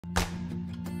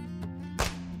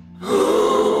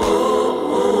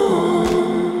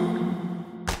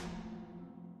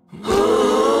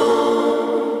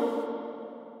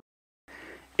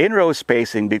In-row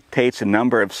spacing dictates the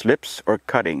number of slips or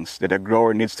cuttings that a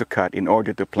grower needs to cut in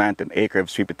order to plant an acre of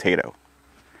sweet potato.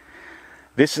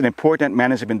 This is an important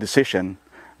management decision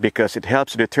because it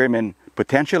helps to determine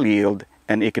potential yield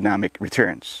and economic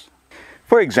returns.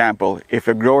 For example, if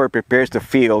a grower prepares the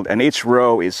field and each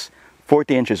row is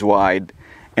 40 inches wide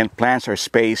and plants are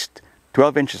spaced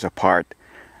 12 inches apart,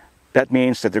 that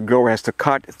means that the grower has to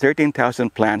cut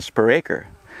 13,000 plants per acre.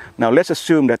 Now let's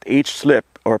assume that each slip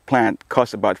or plant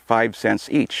costs about 5 cents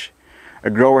each. A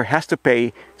grower has to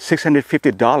pay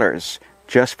 $650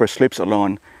 just for slips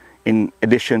alone, in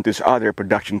addition to his other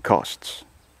production costs.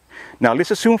 Now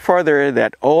let's assume further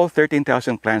that all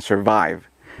 13,000 plants survive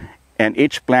and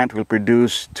each plant will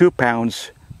produce 2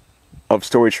 pounds of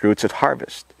storage roots at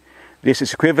harvest. This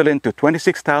is equivalent to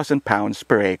 26,000 pounds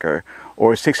per acre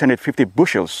or 650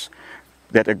 bushels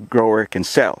that a grower can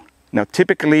sell. Now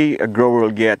typically a grower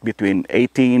will get between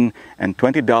 $18 and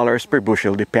 $20 per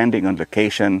bushel depending on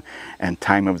location and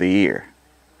time of the year.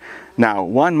 Now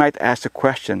one might ask the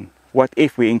question, what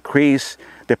if we increase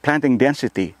the planting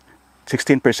density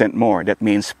 16% more? That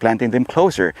means planting them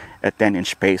closer at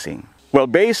 10-inch spacing. Well,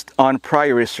 based on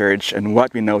prior research and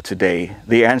what we know today,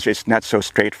 the answer is not so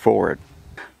straightforward.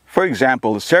 For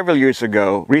example, several years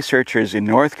ago, researchers in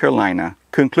North Carolina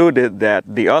concluded that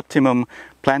the optimum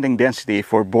planting density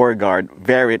for Beauregard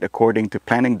varied according to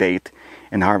planting date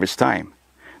and harvest time.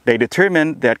 They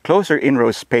determined that closer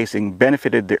in-row spacing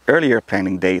benefited the earlier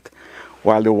planting date,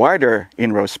 while the wider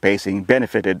in-row spacing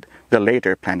benefited the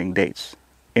later planting dates.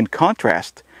 In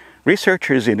contrast,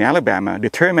 researchers in Alabama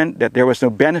determined that there was no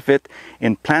benefit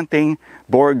in planting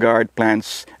Beauregard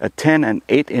plants at 10 and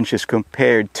 8 inches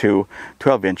compared to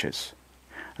 12 inches.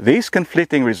 These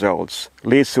conflicting results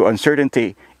lead to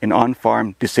uncertainty in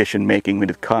on-farm decision-making when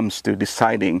it comes to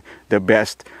deciding the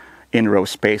best in-row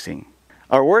spacing.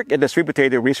 Our work at the Sweet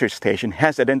Potato Research Station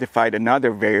has identified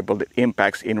another variable that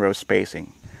impacts in-row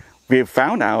spacing. We have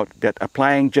found out that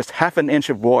applying just half an inch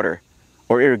of water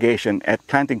or irrigation at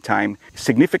planting time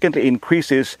significantly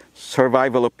increases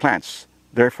survival of plants,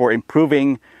 therefore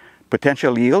improving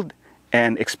potential yield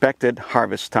and expected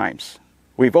harvest times.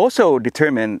 We've also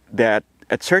determined that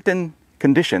at certain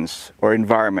conditions or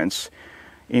environments,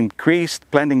 increased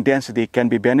planting density can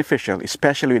be beneficial,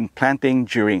 especially in planting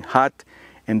during hot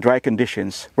and dry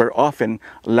conditions where often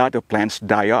a lot of plants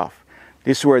die off.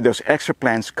 This is where those extra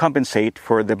plants compensate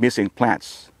for the missing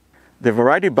plants. The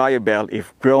variety biobell,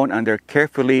 if grown under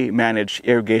carefully managed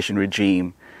irrigation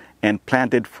regime and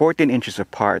planted 14 inches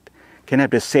apart, can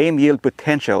have the same yield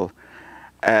potential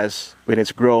as when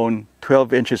it's grown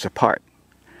 12 inches apart.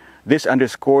 This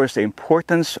underscores the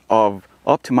importance of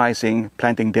optimizing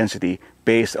planting density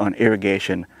based on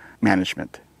irrigation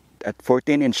management. At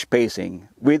 14-inch spacing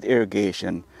with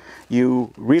irrigation,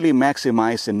 you really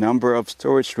maximize the number of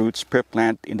storage roots per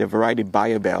plant in the variety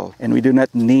biobell, and we do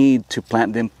not need to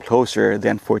plant them closer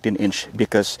than 14-inch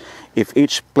because if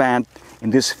each plant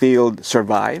in this field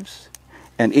survives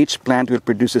and each plant will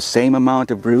produce the same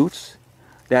amount of roots,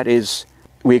 that is,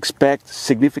 we expect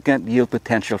significant yield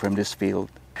potential from this field.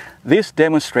 This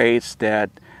demonstrates that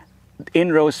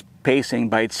in-row spacing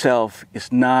by itself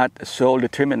is not a sole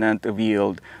determinant of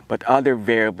yield, but other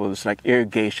variables like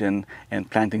irrigation and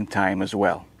planting time as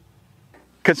well.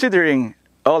 Considering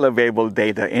all available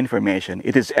data information,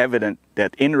 it is evident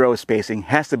that in-row spacing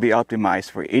has to be optimized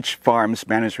for each farm's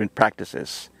management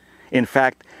practices. In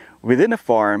fact, within a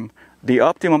farm, the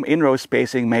optimum in-row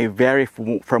spacing may vary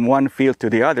from one field to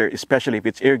the other, especially if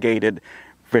it's irrigated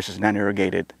versus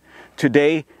non-irrigated.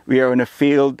 Today, we are in a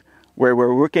field where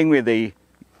we're working with the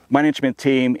management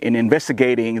team in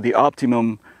investigating the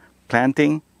optimum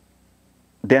planting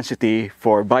density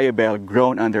for biobell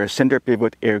grown under a center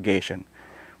pivot irrigation.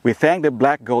 We thank the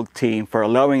Black Gold team for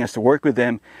allowing us to work with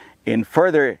them in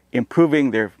further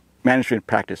improving their management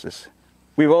practices.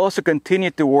 We will also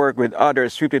continue to work with other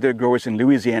sweet potato growers in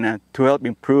Louisiana to help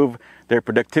improve their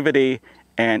productivity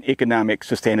and economic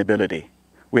sustainability.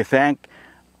 We thank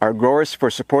our growers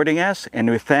for supporting us, and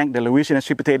we thank the Louisiana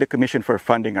Sweet Potato Commission for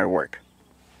funding our work.